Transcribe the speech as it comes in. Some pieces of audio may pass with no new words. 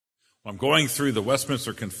I'm going through the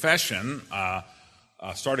Westminster Confession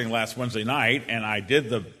starting last Wednesday night, and I did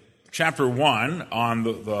the chapter 1 on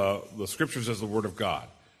the Scriptures as the Word of God.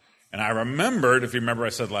 And I remembered, if you remember I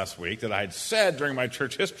said last week, that I had said during my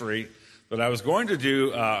church history that I was going to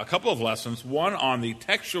do a couple of lessons, one on the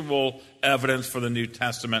textual evidence for the New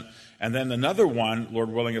Testament, and then another one, Lord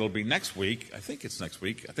willing, it'll be next week. I think it's next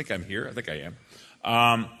week. I think I'm here. I think I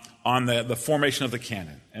am. On the formation of the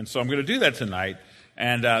canon. And so I'm going to do that tonight.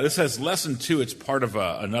 And this has lesson 2. It's part of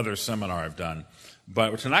another seminar I've done.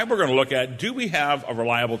 But tonight we're going to look at, do we have a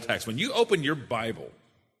reliable text? When you open your Bible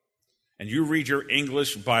and you read your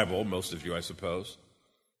English Bible, most of you, I suppose,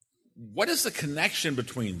 what is the connection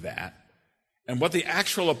between that and what the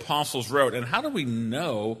actual apostles wrote? And how do we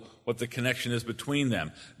know what the connection is between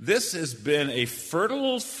them? This has been a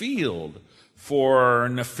fertile field for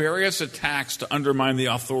nefarious attacks to undermine the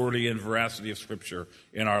authority and veracity of Scripture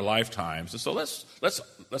in our lifetimes. And so let's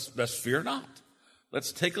fear not.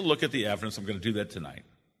 Let's take a look at the evidence. I'm going to do that tonight.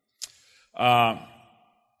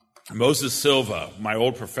 Moses Silva, my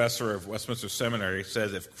old professor of Westminster Seminary,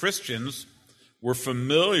 says if Christians were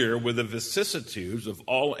familiar with the vicissitudes of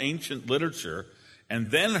all ancient literature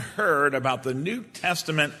and then heard about the New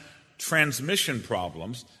Testament transmission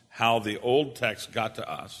problems, how the Old text got to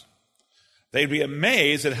us, they'd be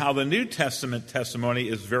amazed at how the New Testament testimony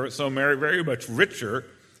is very much richer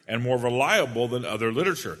and more reliable than other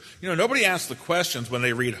literature. You know, nobody asks the questions when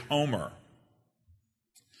they read Homer.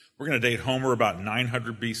 We're going to date Homer about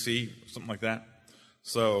 900 BC, something like that.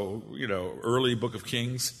 So, early Book of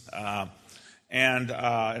Kings, and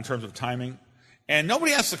in terms of timing. And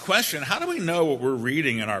nobody asks the question, how do we know what we're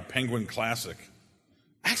reading in our Penguin Classic?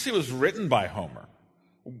 Actually, it was written by Homer.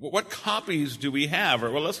 What copies do we have?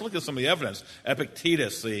 Well, let's look at some of the evidence.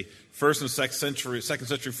 Epictetus, the first and second century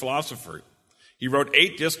philosopher, he wrote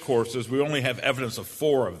 8 discourses. We only have evidence of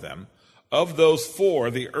 4 of them. Of those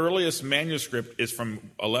 4, the earliest manuscript is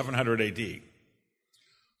from 1100 AD.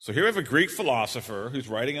 So here we have a Greek philosopher who's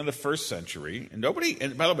writing in the 1st century, and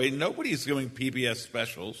by the way, nobody's doing PBS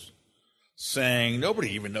specials saying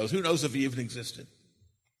nobody even knows. Who knows if he even existed?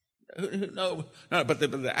 No, but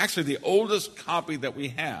actually the oldest copy that we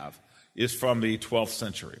have is from the 12th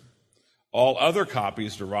century. All other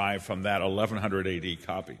copies derive from that 1100 AD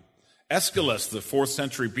copy. Aeschylus, the 4th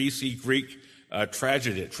century BC Greek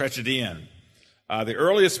tragedian, the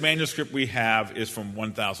earliest manuscript we have is from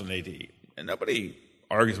 1000 AD. And nobody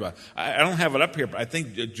argues about it. I don't have it up here, but I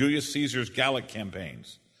think Julius Caesar's Gallic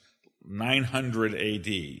campaigns, 900 AD,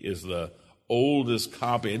 is the oldest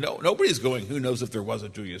copy. And nobody's going, who knows if there was a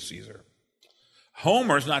Julius Caesar.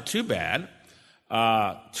 Homer's not too bad.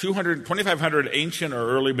 2,500 ancient or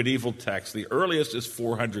early medieval texts. The earliest is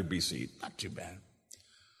 400 BC. Not too bad.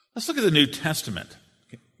 Let's look at the New Testament.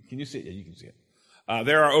 Can you see it? Yeah, you can see it.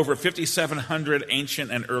 There are over 5,700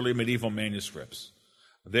 ancient and early medieval manuscripts.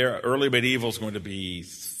 Early medieval is going to be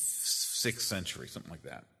 6th century, something like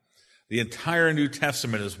that. The entire New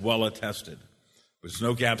Testament is well attested. There's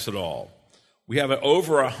no gaps at all. We have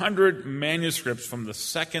over 100 manuscripts from the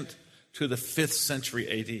 2nd to the 5th century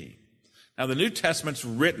AD. Now, the New Testament's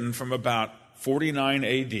written from about 49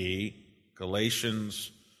 AD,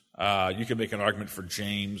 Galatians. You can make an argument for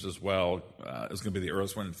James as well. It's going to be the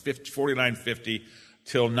earliest one, 4950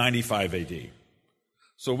 till 95 AD.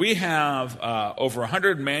 So we have over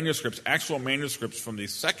 100 manuscripts, actual manuscripts from the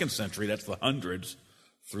 2nd century, that's the hundreds,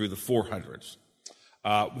 through the 400s.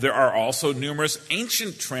 There are also numerous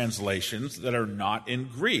ancient translations that are not in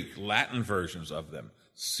Greek, Latin versions of them,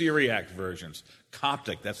 Syriac versions,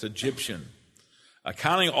 Coptic, that's Egyptian.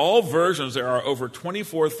 Counting all versions, there are over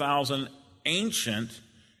 24,000 ancient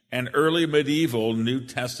and early medieval New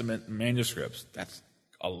Testament manuscripts. That's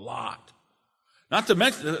a lot. Not to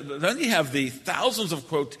mention, then you have the thousands of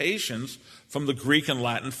quotations from the Greek and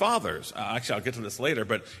Latin fathers. Actually, I'll get to this later,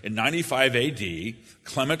 but in 95 AD,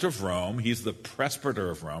 Clement of Rome, he's the presbyter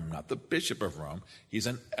of Rome, not the bishop of Rome. He's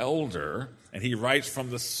an elder, and he writes from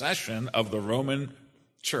the session of the Roman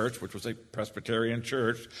church, which was a Presbyterian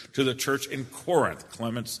church, to the church in Corinth,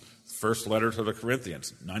 Clement's first letter to the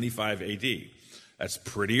Corinthians, 95 AD. That's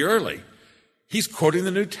pretty early. He's quoting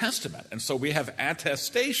the New Testament. And so we have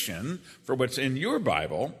attestation for what's in your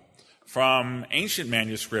Bible from ancient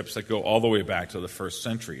manuscripts that go all the way back to the 1st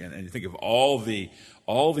century. And you think of all the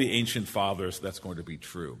ancient fathers, that's going to be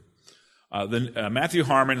true. Matthew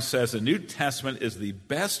Harmon says the New Testament is the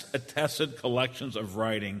best attested collections of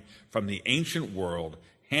writing from the ancient world.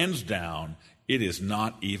 Hands down, it is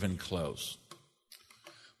not even close.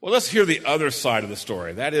 Well, let's hear the other side of the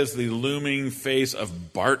story. That is the looming face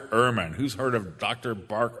of Bart Ehrman. Who's heard of Dr.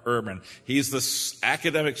 Bart Ehrman? He's the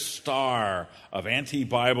academic star of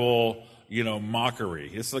anti-Bible, mockery.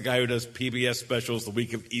 It's the guy who does PBS specials the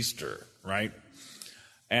week of Easter, right?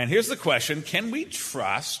 And here's the question: can we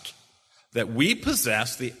trust that we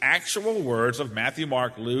possess the actual words of Matthew,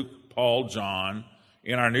 Mark, Luke, Paul, John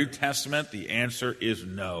in our New Testament? The answer is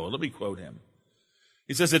no. Let me quote him.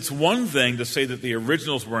 He says, it's one thing to say that the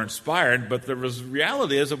originals were inspired, but the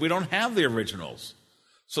reality is that we don't have the originals.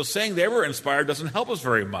 So saying they were inspired doesn't help us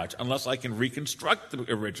very much unless I can reconstruct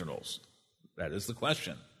the originals. That is the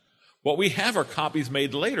question. What we have are copies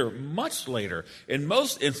made later, much later. In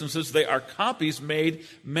most instances, they are copies made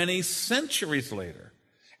many centuries later.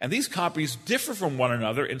 And these copies differ from one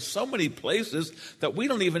another in so many places that we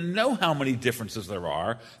don't even know how many differences there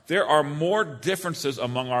are. There are more differences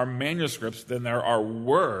among our manuscripts than there are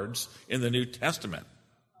words in the New Testament.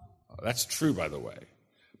 That's true, by the way.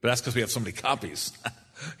 But that's because we have so many copies.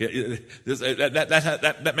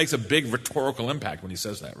 That makes a big rhetorical impact when he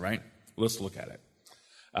says that, right? Let's look at it.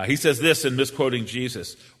 He says this in misquoting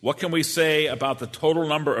Jesus: what can we say about the total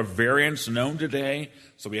number of variants known today?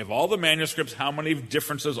 So we have all the manuscripts. How many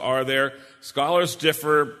differences are there? Scholars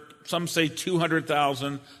differ. Some say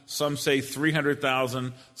 200,000. Some say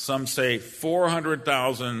 300,000. Some say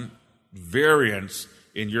 400,000 variants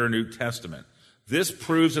in your New Testament. This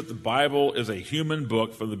proves that the Bible is a human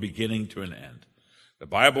book from the beginning to an end. The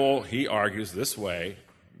Bible, he argues this way,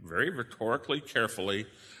 very rhetorically, carefully,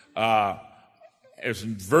 there's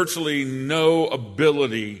virtually no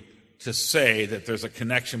ability to say that there's a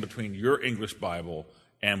connection between your English Bible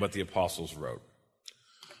and what the apostles wrote.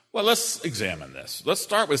 Well, let's examine this. Let's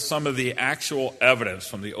start with some of the actual evidence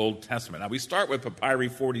from the Old Testament. Now, we start with Papyri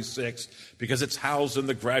 46 because it's housed in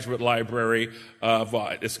the graduate library of,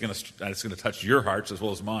 it's going to touch your hearts as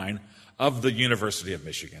well as mine, of the University of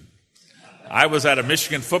Michigan. I was at a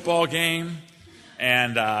Michigan football game.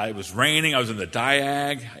 And it was raining. I was in the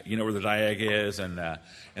Diag. You know where the Diag is. And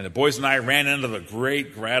the boys and I ran into the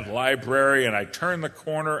great grad library. And I turned the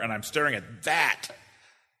corner, and I'm staring at that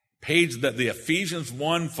page, the Ephesians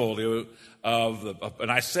 1 folio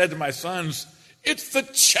and I said to my sons, "It's the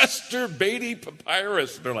Chester Beatty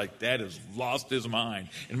Papyrus." They're like, "Dad has lost his mind."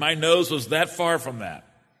 And my nose was that far from that.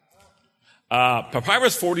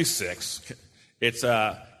 Papyrus 46. It's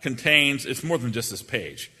more than just this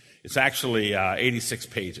page. It's actually 86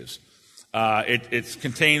 pages. It's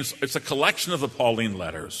a collection of the Pauline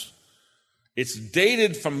letters. It's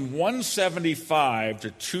dated from 175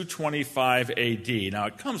 to 225 A.D. Now,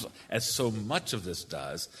 it comes, as so much of this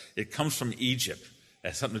does, it comes from Egypt. It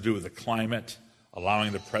has something to do with the climate,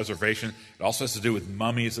 allowing the preservation. It also has to do with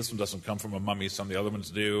mummies. This one doesn't come from a mummy. Some of the other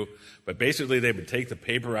ones do. But basically, they would take the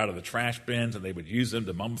paper out of the trash bins, and they would use them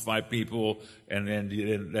to mummify people, and then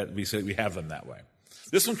we have them that way.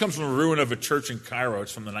 This one comes from a ruin of a church in Cairo.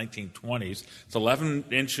 It's from the 1920s. It's 11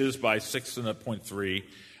 inches by 6.3.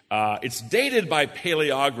 It's dated by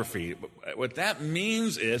paleography. What that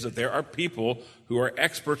means is that there are people who are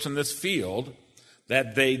experts in this field,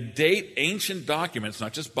 that they date ancient documents,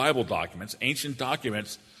 not just Bible documents, ancient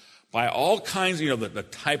documents, by all kinds, the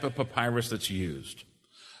type of papyrus that's used,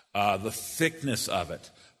 the thickness of it,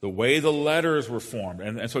 the way the letters were formed.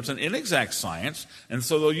 And so it's an inexact science. And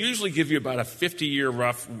so they'll usually give you about a 50-year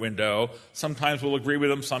rough window. Sometimes we'll agree with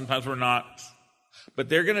them, sometimes we're not. But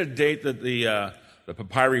they're going to date the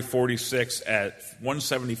Papyri 46 at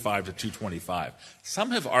 175 to 225. Some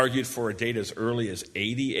have argued for a date as early as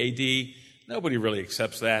 80 A.D. Nobody really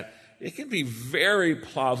accepts that. It can be very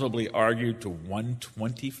plausibly argued to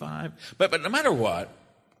 125. But no matter what,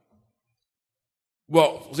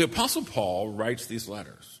 well, the Apostle Paul writes these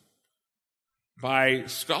letters. By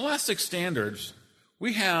scholastic standards,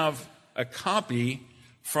 we have a copy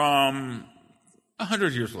from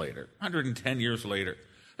 100 years later, 110 years later.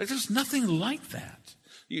 There's nothing like that.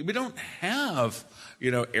 We don't have,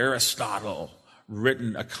 Aristotle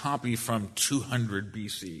written a copy from 200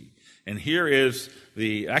 BC. And here is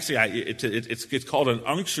it's called an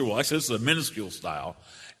unctual. Actually, this is a minuscule style.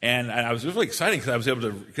 And I was really excited because I was able to,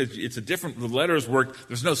 because the letters worked.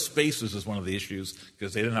 There's no spaces is one of the issues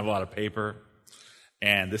because they didn't have a lot of paper.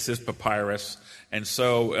 And this is papyrus. And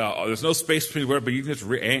so there's no space between words, but you can just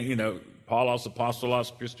read, Paulos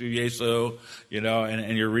Apostolos Christou Jesu,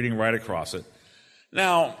 and you're reading right across it.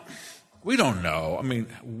 Now, we don't know. I mean,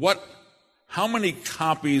 how many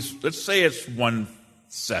copies? Let's say it's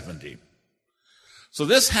 170. So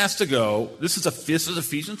this is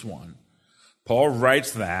Ephesians 1. Paul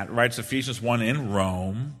writes Ephesians 1 in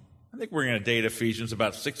Rome. I think we're going to date Ephesians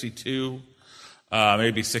about 62,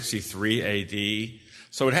 maybe 63 A.D.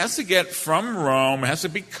 So it has to get from Rome, it has to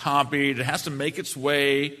be copied, it has to make its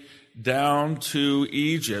way down to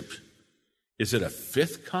Egypt. Is it a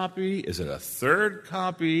fifth copy? Is it a third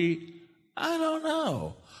copy? I don't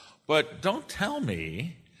know. But don't tell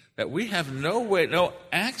me that we have no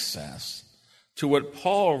access to what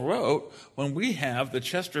Paul wrote when we have the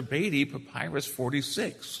Chester Beatty Papyrus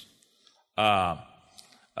 46. That's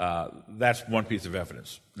one piece of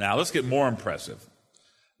evidence. Now let's get more impressive.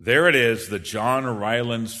 There it is, the John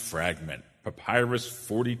Rylands fragment, Papyrus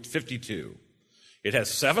 52. It has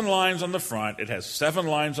 7 lines on the front. It has 7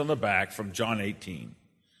 lines on the back from John 18.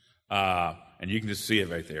 And you can just see it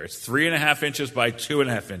right there. It's 3.5 inches by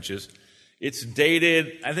 2.5 inches. It's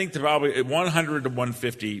dated, I think, to probably 100 to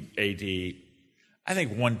 150 AD. I think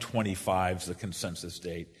 125 is the consensus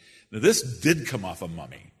date. Now, this did come off a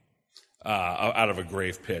mummy out of a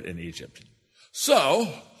grave pit in Egypt.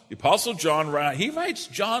 So, the Apostle John, he writes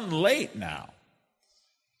John late now.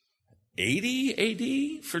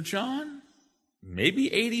 80 AD for John?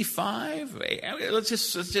 Maybe 85? Let's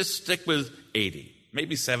just stick with 80.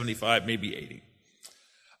 Maybe 75, maybe 80.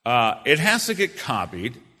 It has to get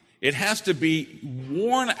copied. It has to be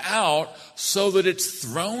worn out so that it's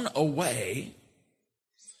thrown away,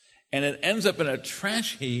 and it ends up in a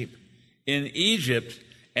trash heap in Egypt,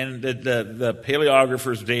 and the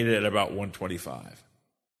paleographers date it at about 125.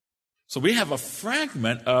 So we have a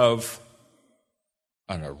fragment of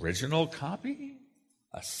an original copy?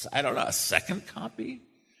 A second copy?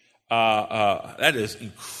 That is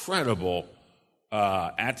incredible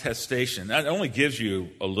attestation. That only gives you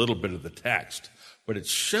a little bit of the text, but it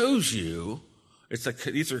shows you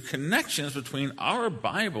these are connections between our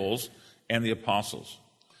Bibles and the apostles.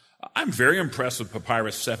 I'm very impressed with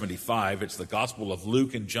Papyrus 75. It's the Gospel of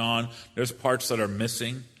Luke and John. There's parts that are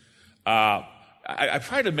missing. I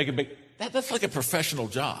try to make it that's like a professional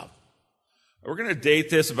job. We're going to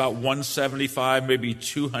date this about 175, maybe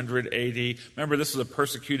 200 AD. Remember, this is a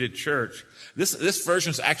persecuted church. This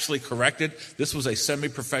version is actually corrected. This was a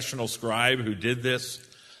semi-professional scribe who did this.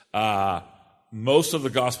 Most of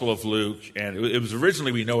the Gospel of Luke, and it was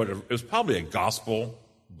originally, we know it was probably a gospel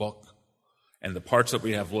book. And the parts that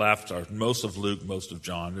we have left are most of Luke, most of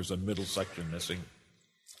John. There's a middle section missing.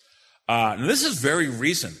 And this is very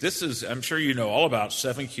recent. This is, I'm sure you know all about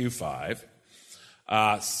 7Q5.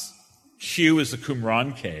 Q is the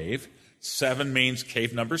Qumran cave. 7 means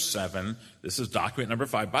cave number 7. This is document number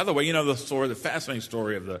 5. By the way, you know the fascinating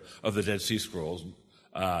story of the Dead Sea Scrolls.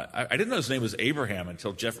 I didn't know his name was Abraham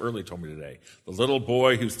until Jeff Early told me today. The little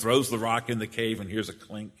boy who throws the rock in the cave and hears a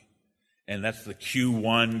clink. And that's the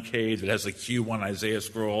Q1 cave that has the Q1 Isaiah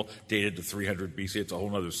scroll dated to 300 BC. It's a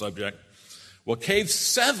whole other subject. Well, cave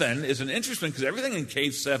 7 is an interesting because everything in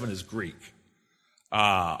cave 7 is Greek.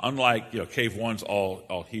 Unlike, cave 1's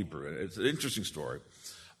all Hebrew. It's an interesting story.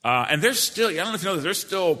 And they're still, I don't know if you know this, they're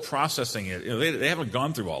still processing it. They haven't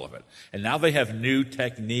gone through all of it. And now they have new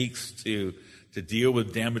techniques to deal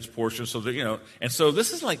with damaged portions. So that, and so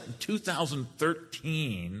this is like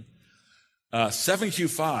 2013,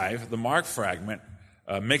 7Q5, the Mark fragment,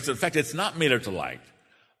 makes it, in fact, it's not made up to light.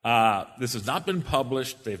 This has not been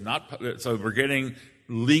published. So we're getting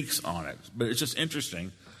leaks on it. But it's just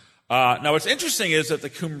interesting. Now, what's interesting is that the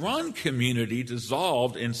Qumran community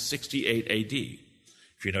dissolved in 68 AD.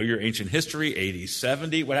 If you know your ancient history, AD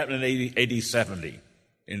 70, what happened in AD 70?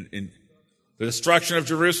 In the destruction of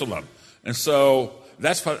Jerusalem. And so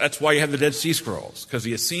that's why you have the Dead Sea Scrolls, because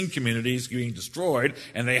the Essene community is being destroyed,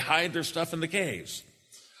 and they hide their stuff in the caves.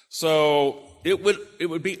 So it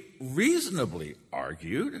would be reasonably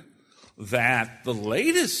argued that the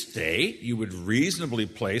latest date you would reasonably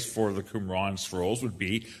place for the Qumran scrolls would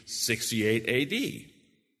be 68 AD.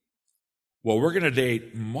 Well, we're going to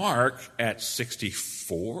date Mark at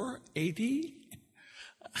 64 AD.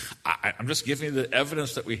 I'm just giving you the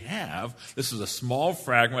evidence that we have. This is a small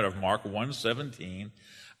fragment of Mark 1:17.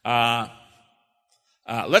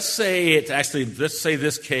 Let's say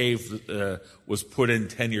this cave was put in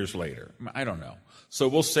 10 years later. I don't know. So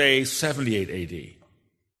we'll say 78 AD.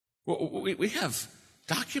 Well, we have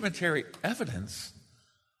documentary evidence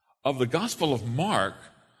of the Gospel of Mark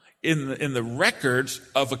in the records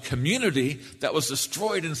of a community that was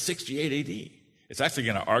destroyed in 68 AD. It's actually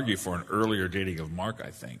going to argue for an earlier dating of Mark,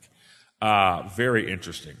 I think. Very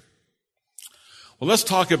interesting. Well, let's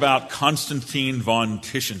talk about Konstantin von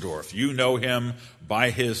Tischendorf. You know him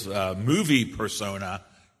by his movie persona,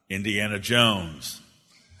 Indiana Jones.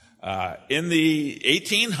 In the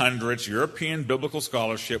 1800s, European biblical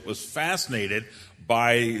scholarship was fascinated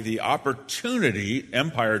by the opportunity,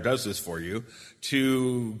 Empire does this for you,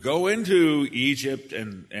 to go into Egypt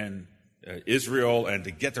and Israel and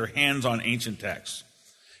to get their hands on ancient texts.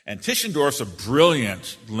 And Tischendorf's a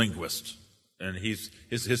brilliant linguist, and his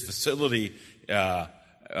facility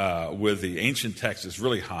with the ancient text is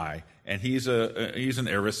really high, and he's an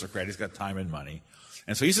aristocrat. He's got time and money.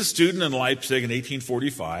 And so he's a student in Leipzig in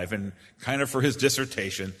 1845, and kind of for his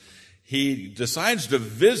dissertation, he decides to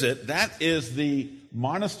visit, that is the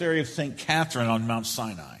monastery of St. Catherine on Mount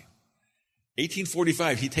Sinai.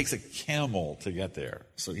 1845, he takes a camel to get there.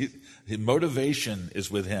 So his motivation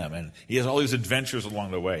is with him, and he has all these adventures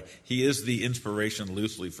along the way. He is the inspiration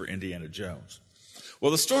loosely for Indiana Jones.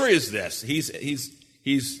 Well, the story is this.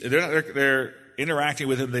 They're interacting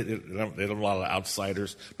with him. They don't have a lot of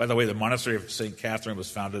outsiders. By the way, the monastery of St. Catherine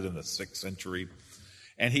was founded in the 6th century.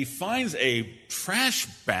 And he finds a trash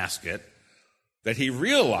basket that he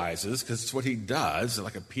realizes, because it's what he does,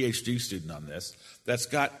 like a PhD student on this, that's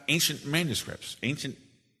got ancient manuscripts, ancient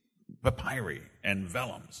papyri and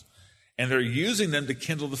vellums. And they're using them to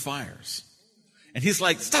kindle the fires. And he's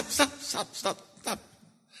like, stop.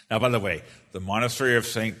 Now, by the way, the monastery of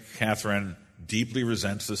St. Catherine deeply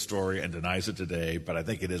resents this story and denies it today, but I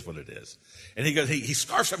think it is what it is. And he goes, he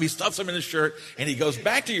scarfs them, he stuffs them in his shirt, and he goes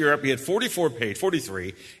back to Europe. He had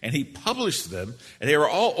 43, and he published them, and they were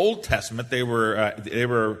all Old Testament. They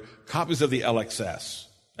were copies of the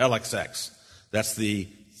LXX. That's the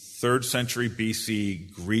 3rd century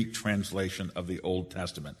BC Greek translation of the Old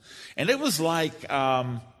Testament. And it was like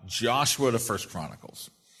Joshua to 1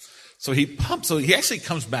 Chronicles. So he actually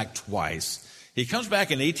comes back twice. He comes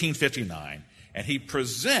back in 1859, and he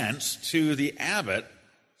presents to the abbot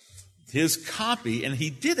his copy, and he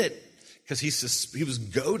did it because he was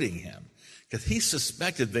goading him, because he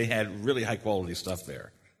suspected they had really high-quality stuff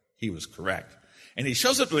there. He was correct. And he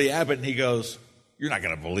shows up to the abbot, and he goes, "You're not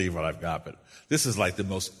going to believe what I've got, but this is like the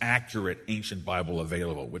most accurate ancient Bible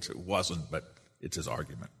available," which it wasn't, but it's his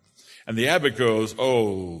argument. And the abbot goes,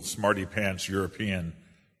 "Oh, smarty pants European,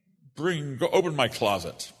 go open my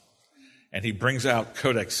closet." And he brings out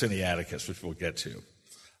Codex Sinaiticus, which we'll get to.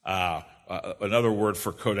 Another word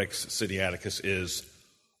for Codex Sinaiticus is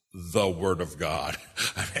the Word of God.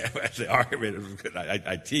 The argument is good.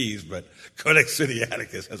 I tease, but Codex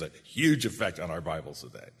Sinaiticus has a huge effect on our Bibles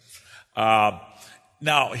today.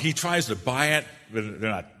 Now, he tries to buy it,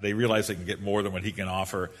 but they realize they can get more than what he can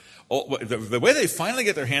offer. The way they finally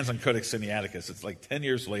get their hands on Codex Sinaiticus, it's like 10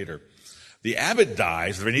 years later. The abbot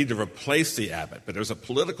dies. They need to replace the abbot, but there's a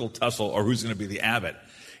political tussle over who's going to be the abbot.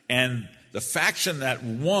 And the faction that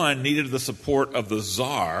won needed the support of the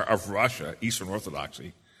Tsar of Russia, Eastern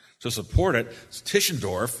Orthodoxy, to support it.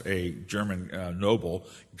 Tischendorf, a German noble,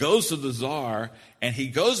 goes to the Tsar, and he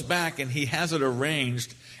goes back and he has it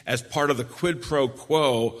arranged as part of the quid pro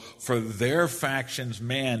quo for their faction's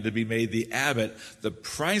man to be made the abbot. The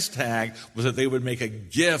price tag was that they would make a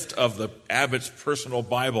gift of the abbot's personal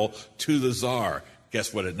Bible to the Tsar.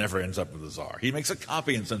 Guess what? It never ends up with the Tsar. He makes a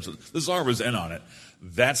copy and sends it. The Tsar was in on it.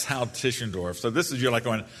 That's how Tischendorf. So this is, you're like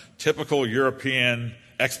going, typical European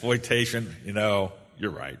exploitation. You're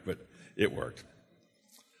right, but it worked.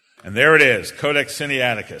 And there it is, Codex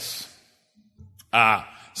Sinaiticus.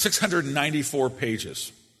 694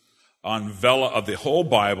 pages on vellum of the whole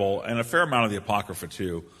Bible, and a fair amount of the Apocrypha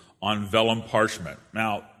too, on vellum parchment.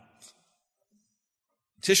 Now,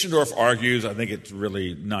 Tischendorf argues, I think it's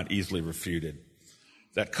really not easily refuted,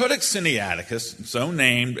 that Codex Sinaiticus, so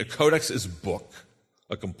named, a codex is book,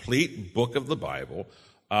 a complete book of the Bible.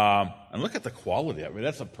 And look at the quality of it.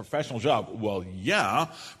 That's a professional job. Well, yeah,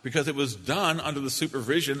 because it was done under the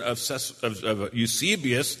supervision of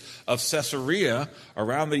Eusebius of Caesarea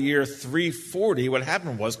around the year 340. What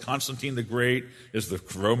happened was Constantine the Great is the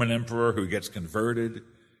Roman emperor who gets converted.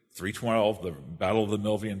 312, the Battle of the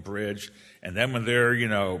Milvian Bridge. And then when they're,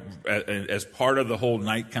 as part of the whole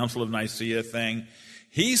Council of Nicaea thing,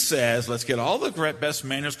 he says, let's get all the best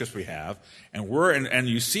manuscripts we have, and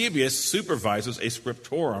Eusebius supervises a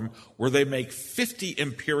scriptorum where they make 50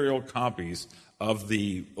 imperial copies of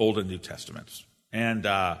the Old and New Testaments. And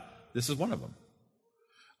this is one of them.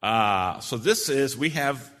 So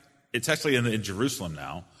it's actually in Jerusalem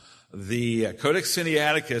now. The Codex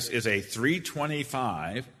Sinaiticus is a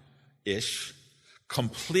 325-ish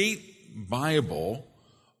complete Bible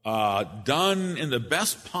done in the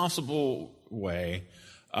best possible way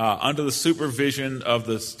under the supervision of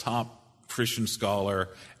this top Christian scholar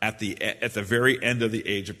at the very end of the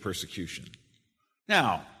age of persecution.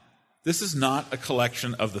 Now, this is not a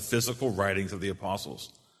collection of the physical writings of the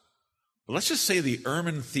apostles. But let's just say the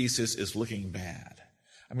Ehrman thesis is looking bad.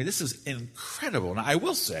 I mean, this is incredible. Now, I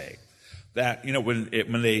will say that,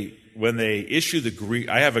 when they issue the Greek,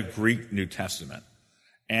 I have a Greek New Testament,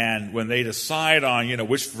 and when they decide on,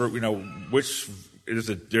 which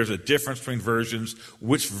there's a difference between versions.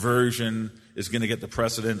 Which version is going to get the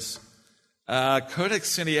precedence?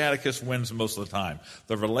 Codex Sinaiticus wins most of the time.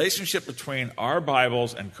 The relationship between our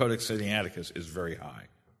Bibles and Codex Sinaiticus is very high.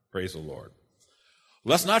 Praise the Lord.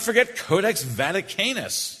 Let's not forget Codex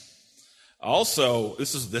Vaticanus. Also,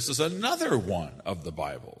 this is another one of the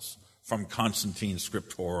Bibles from Constantine's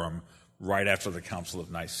Scriptorum right after the Council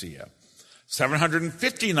of Nicaea.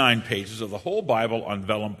 759 pages of the whole Bible on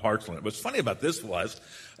vellum parchment. What's funny about this was,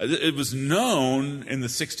 it was known in the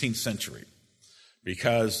 16th century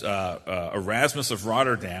because Erasmus of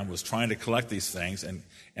Rotterdam was trying to collect these things,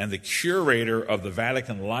 and the curator of the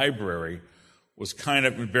Vatican Library was kind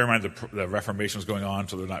of, bear in mind the Reformation was going on,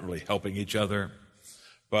 so they're not really helping each other.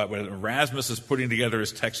 But when Erasmus is putting together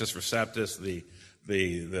his Textus Receptus, the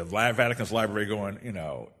Vatican's library going,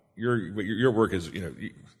 your work is,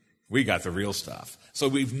 we got the real stuff. So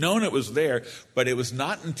we've known it was there, but it was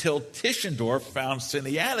not until Tischendorf found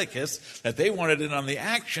Sinaiticus that they wanted in on the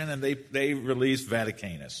action, and they released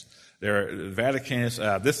Vaticanus.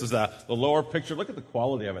 Vaticanus, this is the lower picture. Look at the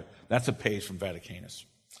quality of it. That's a page from Vaticanus.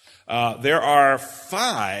 There are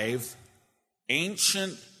 5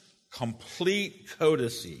 ancient complete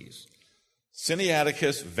codices: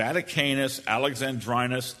 Sinaiticus, Vaticanus,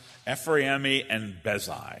 Alexandrinus, Ephraemi, and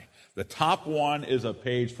Bezae. The top one is a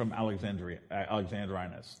page from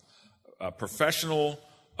Alexandrinus. Professional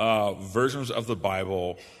versions of the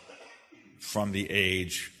Bible from the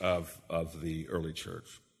age of the early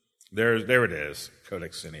church. There it is,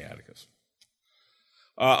 Codex Sinaiticus.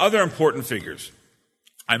 Other important figures.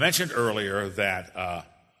 I mentioned earlier that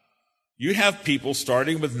you have people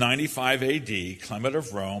starting with 95 A.D., Clement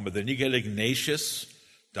of Rome, but then you get Ignatius,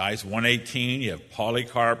 dies 118. You have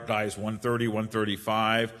Polycarp, dies 130,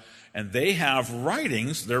 135. And they have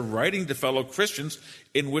writings, they're writing to fellow Christians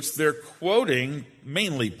in which they're quoting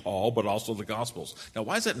mainly Paul, but also the Gospels. Now,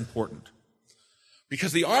 why is that important?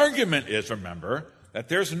 Because the argument is, remember, that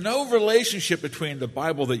there's no relationship between the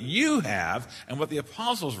Bible that you have and what the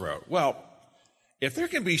apostles wrote. Well, if there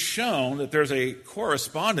can be shown that there's a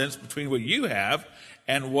correspondence between what you have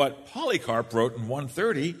and what Polycarp wrote in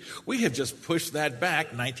 130, we have just pushed that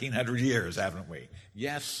back 1900 years, haven't we?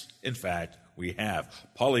 Yes, in fact, we have.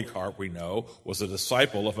 Polycarp, we know, was a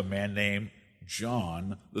disciple of a man named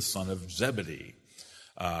John, the son of Zebedee.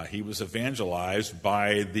 He was evangelized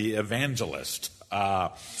by the evangelist.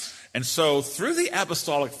 And so through the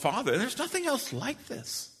apostolic father, there's nothing else like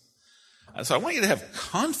this. So I want you to have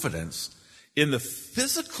confidence in the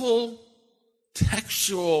physical,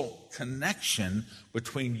 textual connection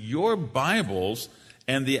between your Bibles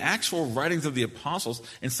and the actual writings of the apostles.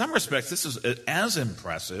 In some respects, this is as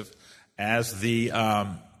impressive as the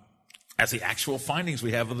actual findings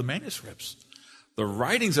we have of the manuscripts. The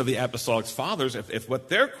writings of the apostolic fathers, if what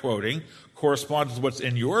they're quoting corresponds to what's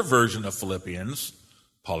in your version of Philippians,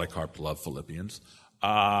 Polycarp loved Philippians,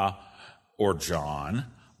 or John,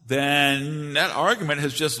 then that argument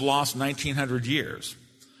has just lost 1900 years.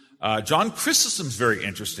 John Chrysostom's very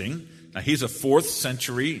interesting. Now, he's a 4th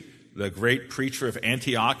century, the great preacher of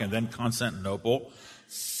Antioch and then Constantinople.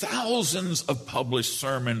 Thousands of published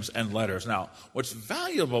sermons and letters. Now, what's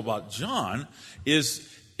valuable about John is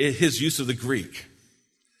his use of the Greek.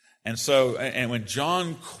 And so, and when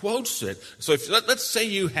John quotes it, so let's say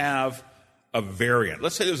you have a variant.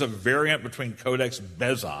 Let's say there's a variant between Codex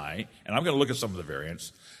Bezae, and I'm going to look at some of the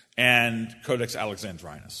variants, and Codex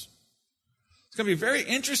Alexandrinus. It's going to be very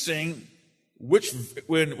interesting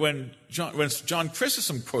when John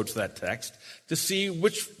Chrysostom quotes that text to see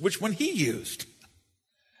which one he used.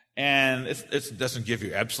 And it doesn't give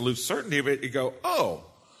you absolute certainty, but you go,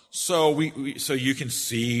 so you can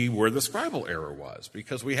see where the scribal error was,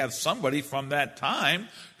 because we have somebody from that time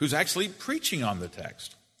who's actually preaching on the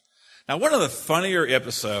text. Now, one of the funnier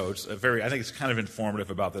episodes, I think it's kind of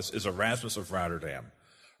informative about this, is Erasmus of Rotterdam.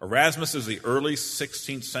 Erasmus is the early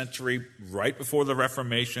 16th century, right before the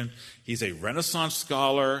Reformation. He's a Renaissance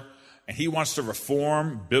scholar, and he wants to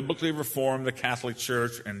biblically reform the Catholic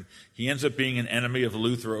Church, and he ends up being an enemy of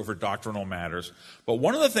Luther over doctrinal matters. But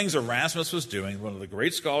one of the things Erasmus was doing, one of the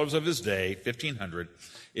great scholars of his day, 1500,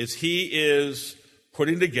 is he is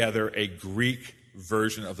putting together a Greek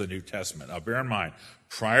version of the New Testament. Now, bear in mind,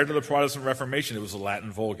 prior to the Protestant Reformation, it was the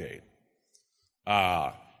Latin Vulgate.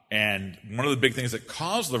 And one of the big things that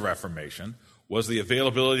caused the Reformation was the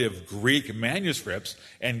availability of Greek manuscripts.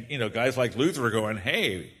 And, guys like Luther are going,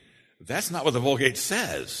 hey, that's not what the Vulgate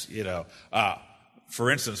says.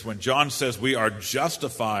 For instance, when John says we are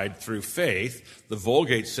justified through faith, the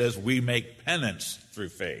Vulgate says we make penance through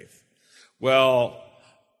faith. Well,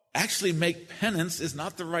 actually, make penance is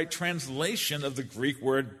not the right translation of the Greek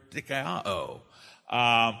word dikaiō.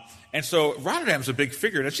 And so Rotterdam's a big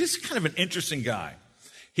figure, and it's just kind of an interesting guy.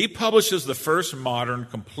 He publishes the first modern,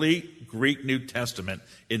 complete Greek New Testament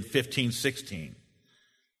in 1516,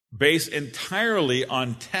 based entirely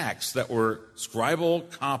on texts that were scribal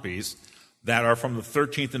copies that are from the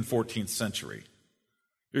 13th and 14th century.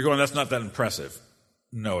 You're going, that's not that impressive.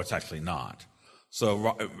 No, it's actually not.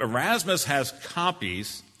 So Erasmus has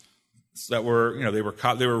copies that were, they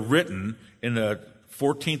were written in the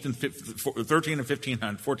 13th and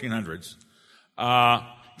 1400s.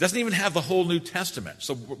 Doesn't even have the whole New Testament.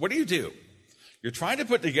 So what do? You're trying to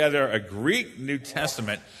put together a Greek New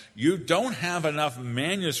Testament. You don't have enough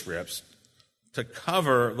manuscripts to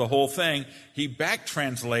cover the whole thing. He back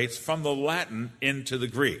translates from the Latin into the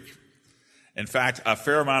Greek. In fact,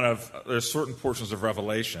 there's certain portions of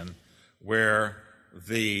Revelation where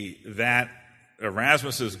that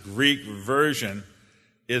Erasmus's Greek version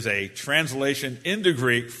is a translation into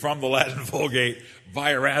Greek from the Latin Vulgate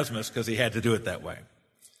by Erasmus because he had to do it that way.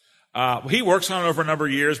 He works on it over a number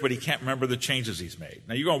of years, but he can't remember the changes he's made.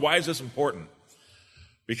 Now you're going, why is this important?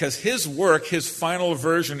 Because his work, his final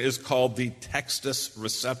version, is called the Textus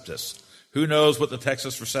Receptus. Who knows what the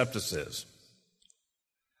Textus Receptus is?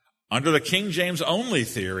 Under the King James only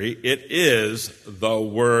theory, it is the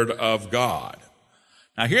Word of God.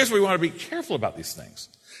 Now here's where we want to be careful about these things.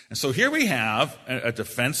 And so here we have a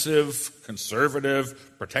defensive,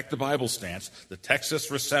 conservative, protect the Bible stance, the Textus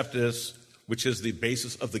Receptus, which is the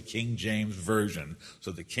basis of the King James Version.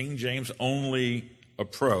 So the King James only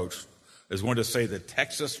approach is going to say that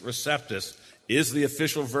Textus Receptus is the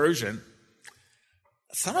official version.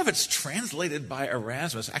 Some of it's translated by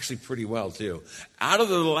Erasmus actually pretty well too, out of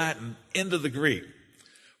the Latin into the Greek.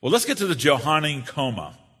 Well, let's get to the Johannine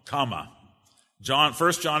comma. 1 John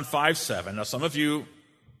 5:7. Now some of you,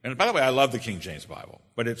 and by the way, I love the King James Bible,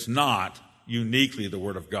 but it's not uniquely the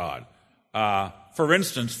Word of God. For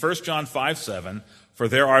instance, 1 John 5:7, for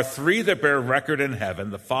there are three that bear record in heaven,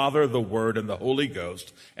 the Father, the Word, and the Holy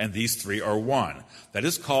Ghost, and these three are one. That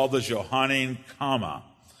is called the Johannine comma.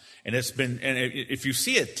 And if you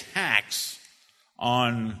see attacks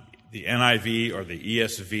on the NIV or the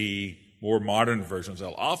ESV, more modern versions,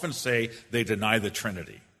 they'll often say they deny the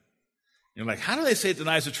Trinity. You're like, how do they say it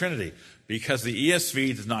denies the Trinity? Because the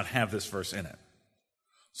ESV does not have this verse in it.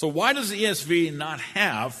 So why does the ESV not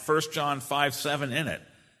have 1 John 5:7 in it?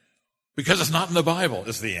 Because it's not in the Bible,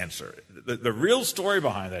 is the answer. The real story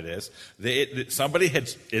behind that is it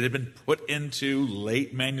had been put into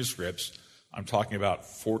late manuscripts. I'm talking about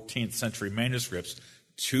 14th century manuscripts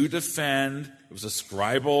to defend, it was a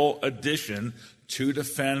scribal addition to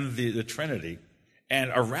defend the Trinity.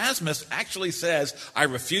 And Erasmus actually says, I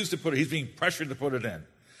refuse to put it, he's being pressured to put it in.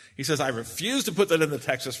 He says, I refuse to put that in the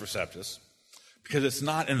Textus Receptus because it's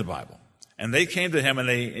not in the Bible. And they came to him and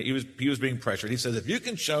he was being pressured. He says, if you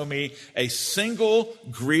can show me a single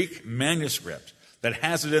Greek manuscript that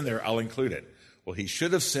has it in there, I'll include it. Well, he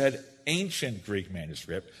should have said ancient Greek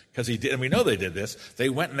manuscript because he did, and we know they did this. They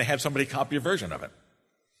went and they had somebody copy a version of it.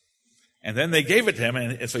 And then they gave it to him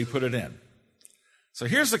and so he put it in. So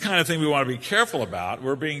here's the kind of thing we want to be careful about.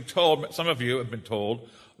 We're being told, some of you have been told,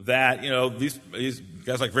 that, these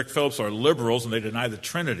guys like Rick Phillips are liberals and they deny the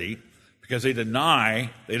Trinity because they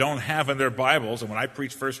don't have in their Bibles, and when I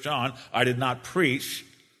preach 1 John, I did not preach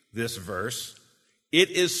this verse.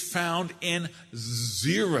 It is found in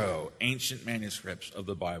 0 ancient manuscripts of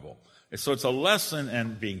the Bible. And so it's a lesson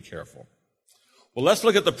in being careful. Well, let's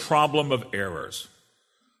look at the problem of errors.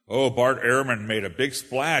 Oh, Bart Ehrman made a big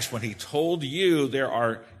splash when he told you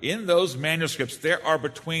in those manuscripts, there are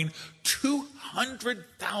between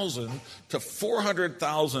 200,000 to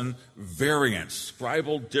 400,000 variants,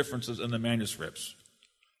 scribal differences in the manuscripts.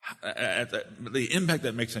 The impact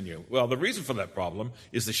that makes on you. Well, the reason for that problem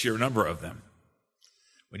is the sheer number of them.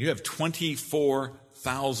 When you have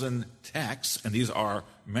 24,000 texts, and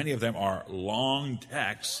many of them are long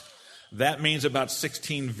texts, that means about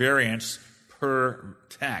 16 variants per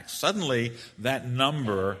text. Suddenly, that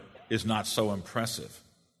number is not so impressive.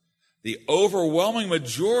 The overwhelming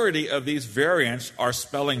majority of these variants are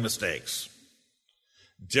spelling mistakes,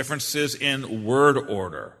 differences in word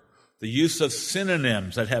order, the use of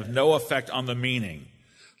synonyms that have no effect on the meaning.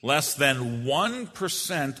 Less than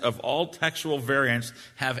 1% of all textual variants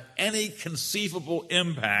have any conceivable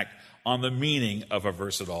impact on the meaning of a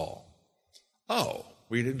verse at all. Oh,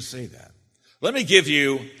 we didn't say that. Let me give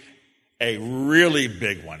you a really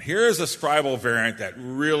big one. Here is a scribal variant that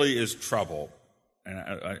really is trouble,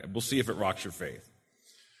 and we'll see if it rocks your faith.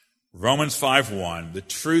 Romans 5:1. The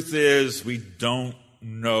truth is we don't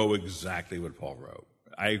know exactly what Paul wrote.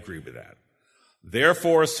 I agree with that.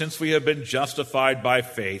 Therefore, since we have been justified by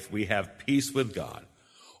faith, we have peace with God.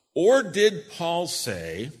 Or did Paul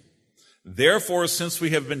say, therefore, since we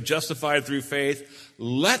have been justified through faith,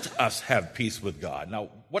 let us have peace with God? Now,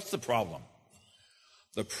 what's the problem?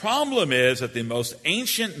 The problem is that the most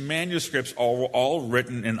ancient manuscripts are all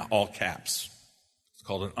written in all caps. It's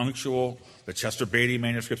called an uncial, the Chester Beatty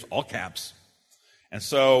manuscripts, all caps. And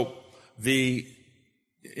so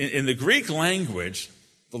in the Greek language,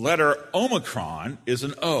 the letter omicron is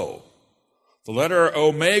an O. The letter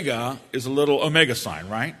omega is a little omega sign,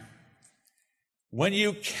 right? When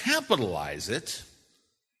you capitalize it,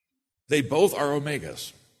 they both are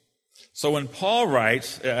omegas. So when Paul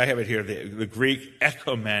writes, I have it here, the Greek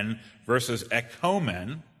echomen versus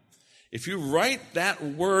echomen, if you write that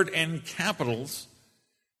word in capitals,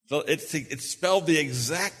 it's spelled the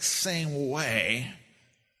exact same way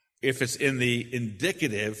if it's in the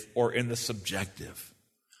indicative or in the subjective.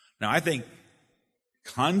 Now, I think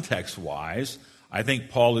context-wise, I think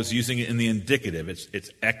Paul is using it in the indicative.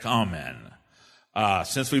 It's echomen.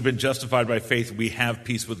 Since we've been justified by faith, we have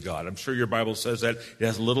peace with God. I'm sure your Bible says that. It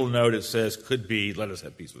has a little note. It says, could be, let us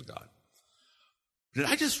have peace with God. Did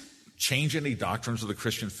I just change any doctrines of the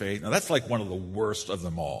Christian faith? Now, that's like one of the worst of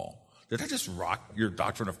them all. Did I just rock your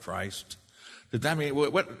doctrine of Christ? Did that mean,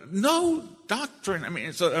 what? No doctrine. I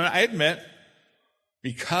mean, so I admit,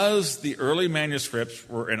 because the early manuscripts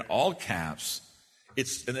were in all caps,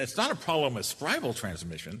 it's not a problem with scribal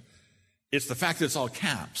transmission. It's the fact that it's all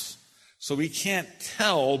caps. So we can't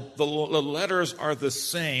tell the letters are the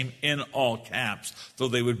same in all caps, though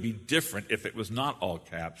they would be different if it was not all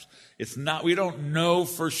caps. It's not, we don't know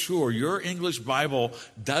for sure. Your English Bible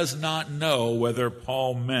does not know whether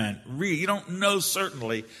Paul meant, you don't know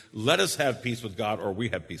certainly, let us have peace with God or we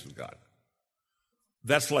have peace with God.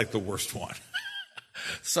 That's like the worst one.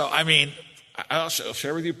 So, I mean, I'll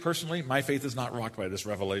share with you personally, my faith is not rocked by this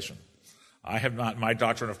revelation. My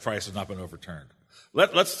doctrine of Christ has not been overturned.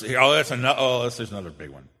 There's another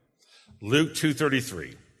big one. Luke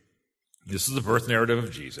 2:33. This is the birth narrative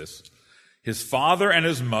of Jesus. His father and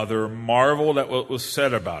his mother marveled at what was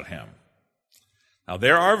said about him. Now,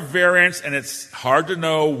 there are variants, and it's hard to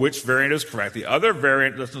know which variant is correct. The other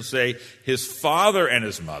variant doesn't say his father and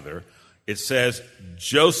his mother. It says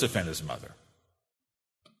Joseph and his mother.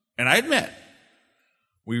 And I admit,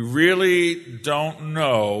 we really don't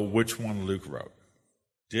know which one Luke wrote.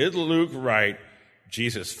 Did Luke write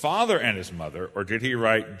Jesus' father and his mother, or did he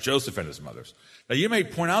write Joseph and his mother? Now, you may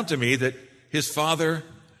point out to me that his father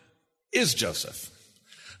is Joseph.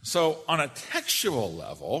 So, on a textual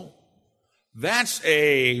level, that's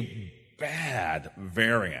a bad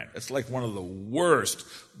variant. It's like one of the worst.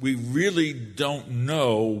 We really don't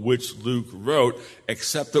know which Luke wrote,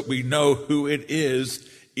 except that we know who it is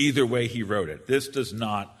either way he wrote it. This does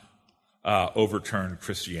not overturn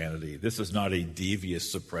Christianity. This is not a devious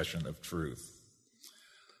suppression of truth.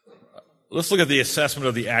 Let's look at the assessment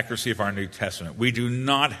of the accuracy of our New Testament. We do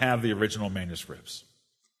not have the original manuscripts,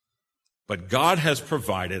 but God has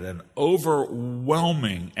provided an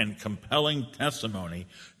overwhelming and compelling testimony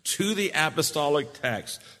to the apostolic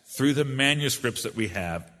text through the manuscripts that we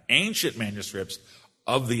have, ancient manuscripts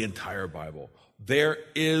of the entire Bible. There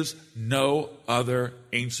is no other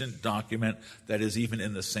ancient document that is even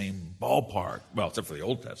in the same ballpark, well, except for the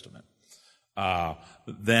Old Testament,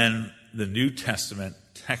 than the New Testament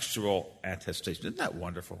textual attestation. Isn't that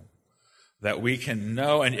wonderful? That we can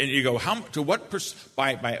know, and you go,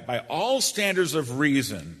 by all standards of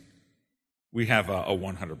reason, we have a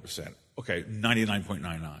 100%. Okay,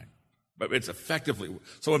 99.99. But it's effectively,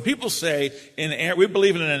 so when people say, we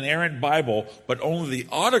believe in an inerrant Bible, but only the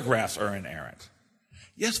autographs are inerrant.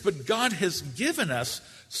 Yes, but God has given us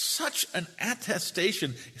such an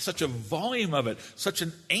attestation, such a volume of it, such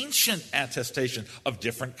an ancient attestation of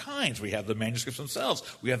different kinds. We have the manuscripts themselves.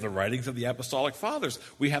 We have the writings of the apostolic fathers.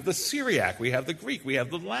 We have the Syriac. We have the Greek. We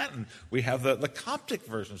have the Latin. We have the Coptic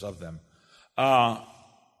versions of them,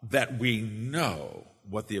 that we know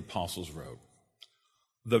what the apostles wrote.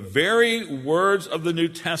 The very words of the New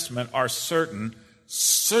Testament are certain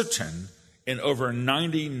in over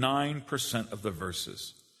 99% of the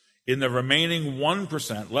verses. In the remaining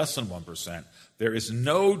 1%, less than 1%, there is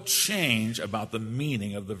no change about the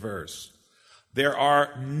meaning of the verse. There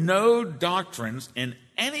are no doctrines in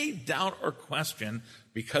any doubt or question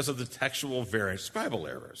because of the textual variants, scribal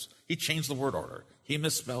errors. He changed the word order. He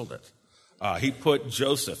misspelled it. He put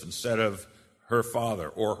Joseph instead of her father,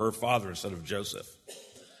 or her father instead of Joseph.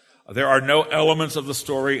 There are no elements of the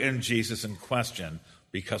story in Jesus in question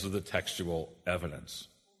because of the textual evidence.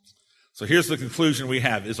 So here's the conclusion we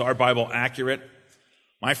have. Is our Bible accurate?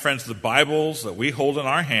 My friends, the Bibles that we hold in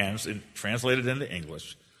our hands, translated into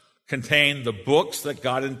English, contain the books that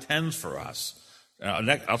God intends for us.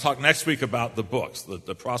 I'll talk next week about the books,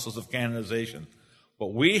 the process of canonization.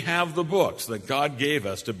 But we have the books that God gave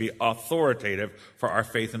us to be authoritative for our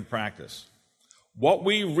faith and practice. What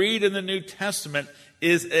we read in the New Testament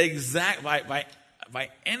is exact, by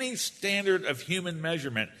any standard of human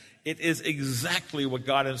measurement, it is exactly what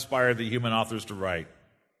God inspired the human authors to write.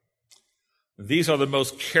 These are the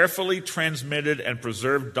most carefully transmitted and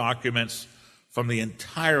preserved documents from the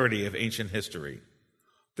entirety of ancient history.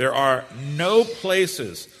 There are no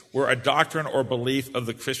places where a doctrine or belief of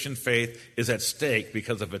the Christian faith is at stake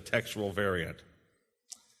because of a textual variant.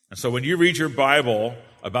 And so when you read your Bible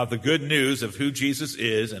about the good news of who Jesus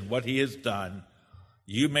is and what he has done,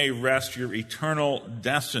 you may rest your eternal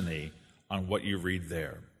destiny on what you read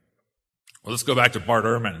there. Well, let's go back to Bart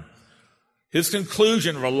Ehrman. His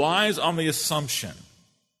conclusion relies on the assumption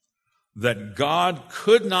that God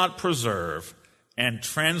could not preserve and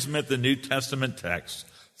transmit the New Testament text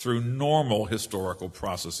through normal historical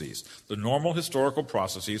processes. The normal historical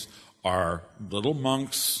processes are little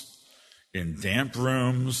monks in damp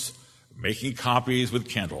rooms making copies with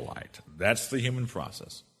candlelight. That's the human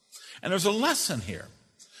process. And there's a lesson here.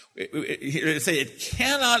 It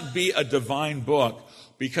cannot be a divine book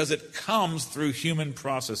because it comes through human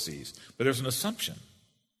processes. But there's an assumption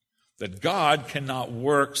that God cannot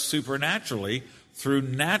work supernaturally through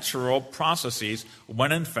natural processes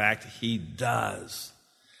when in fact he does.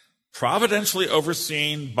 Providentially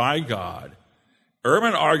overseen by God,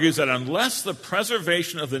 Ehrman argues that unless the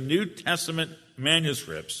preservation of the New Testament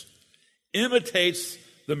manuscripts imitates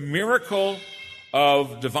the miracle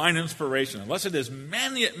of divine inspiration, unless it is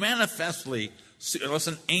manifestly, unless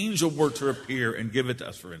an angel were to appear and give it to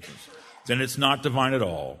us, for instance, then it's not divine at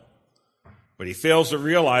all. But he fails to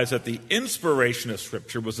realize that the inspiration of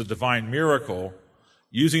Scripture was a divine miracle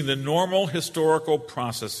using the normal historical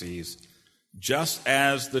processes, just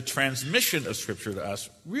as the transmission of Scripture to us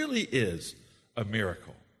really is a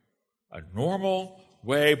miracle. A normal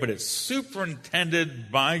way, but it's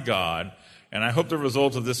superintended by God. And I hope the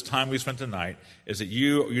result of this time we spent tonight is that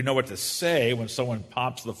you know what to say when someone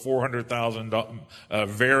pops the 400,000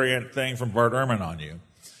 variant thing from Bart Ehrman on you.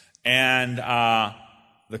 And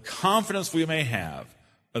the confidence we may have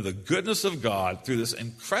of the goodness of God through this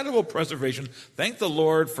incredible preservation. Thank the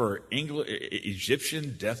Lord for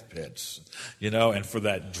Egyptian death pits, and for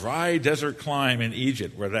that dry desert climb in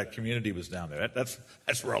Egypt where that community was down there.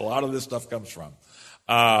 That's where a lot of this stuff comes from.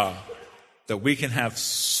 That we can have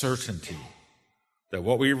certainty that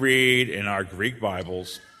what we read in our Greek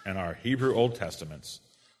Bibles and our Hebrew Old Testaments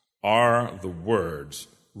are the words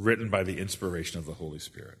written by the inspiration of the Holy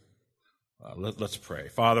Spirit. Let's pray.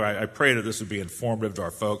 Father, I pray that this would be informative to our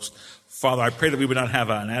folks. Father, I pray that we would not have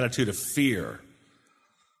an attitude of fear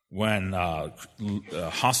when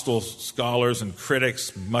hostile scholars and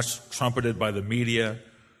critics, much trumpeted by the media,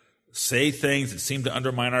 say things that seem to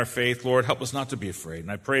undermine our faith. Lord, help us not to be afraid.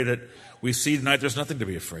 And I pray that we see tonight there's nothing to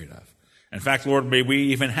be afraid of. In fact, Lord, may we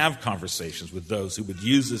even have conversations with those who would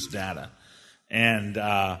use this data. And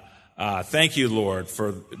thank you, Lord,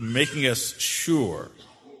 for making us sure,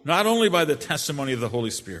 not only by the testimony of the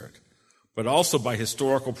Holy Spirit, but also by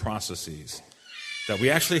historical processes, that we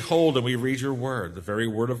actually hold and we read your word, the very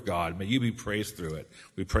word of God. May you be praised through it.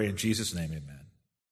 We pray in Jesus' name, amen.